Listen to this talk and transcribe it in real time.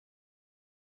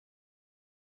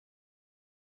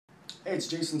Hey, it's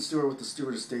Jason Stewart with the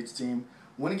Stewart Estates Team.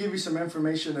 I want to give you some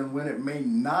information on when it may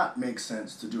not make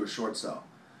sense to do a short sale.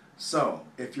 So,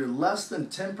 if you're less than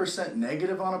 10%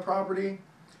 negative on a property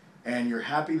and you're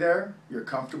happy there, you're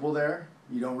comfortable there,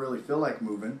 you don't really feel like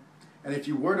moving, and if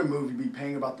you were to move, you'd be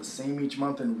paying about the same each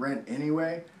month in rent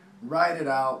anyway, ride it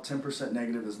out. 10%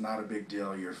 negative is not a big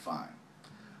deal, you're fine.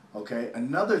 Okay,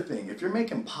 another thing, if you're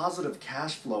making positive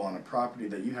cash flow on a property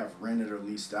that you have rented or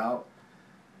leased out,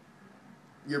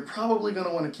 you're probably going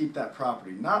to want to keep that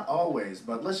property. Not always,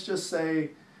 but let's just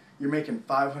say you're making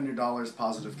 $500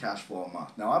 positive cash flow a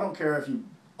month. Now, I don't care if you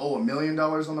owe $1 million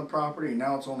on the property and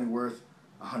now it's only worth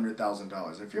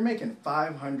 $100,000. If you're making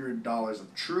 $500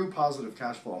 of true positive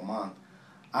cash flow a month,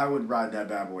 I would ride that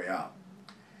bad boy out.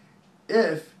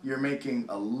 If you're making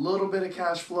a little bit of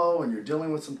cash flow and you're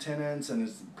dealing with some tenants and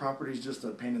the property's just a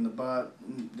pain in the butt,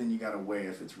 then you got to weigh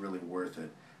if it's really worth it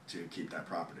to keep that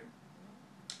property.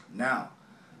 Now,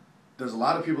 there's a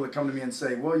lot of people that come to me and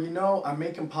say, well, you know, I'm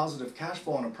making positive cash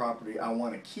flow on a property, I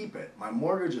want to keep it. My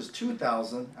mortgage is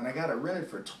 $2,000 and I got it rented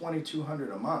for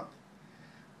 $2,200 a month.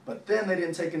 But then they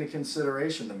didn't take into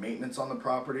consideration the maintenance on the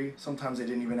property. Sometimes they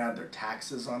didn't even add their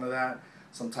taxes onto that.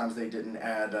 Sometimes they didn't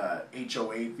add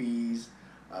HOA fees.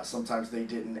 Sometimes they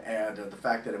didn't add the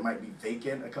fact that it might be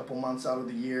vacant a couple months out of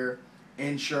the year,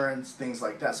 insurance, things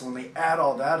like that. So when they add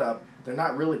all that up, they're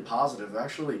not really positive. They're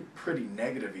actually pretty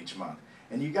negative each month.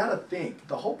 And you got to think,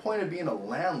 the whole point of being a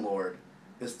landlord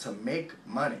is to make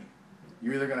money.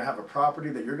 You're either going to have a property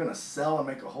that you're going to sell and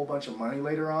make a whole bunch of money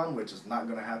later on, which is not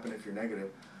going to happen if you're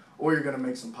negative, or you're going to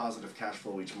make some positive cash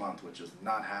flow each month, which is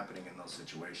not happening in those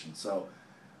situations. So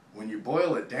when you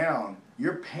boil it down,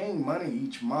 you're paying money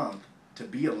each month to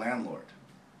be a landlord.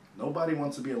 Nobody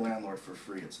wants to be a landlord for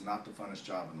free. It's not the funnest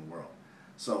job in the world.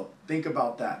 So think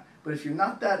about that. But if you're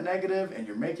not that negative and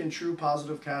you're making true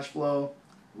positive cash flow,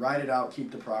 ride it out,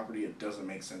 keep the property. It doesn't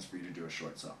make sense for you to do a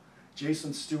short sale.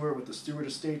 Jason Stewart with the Stewart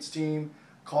Estates Team.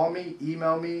 Call me,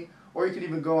 email me, or you can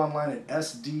even go online at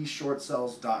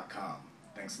sdshortsales.com.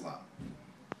 Thanks a lot.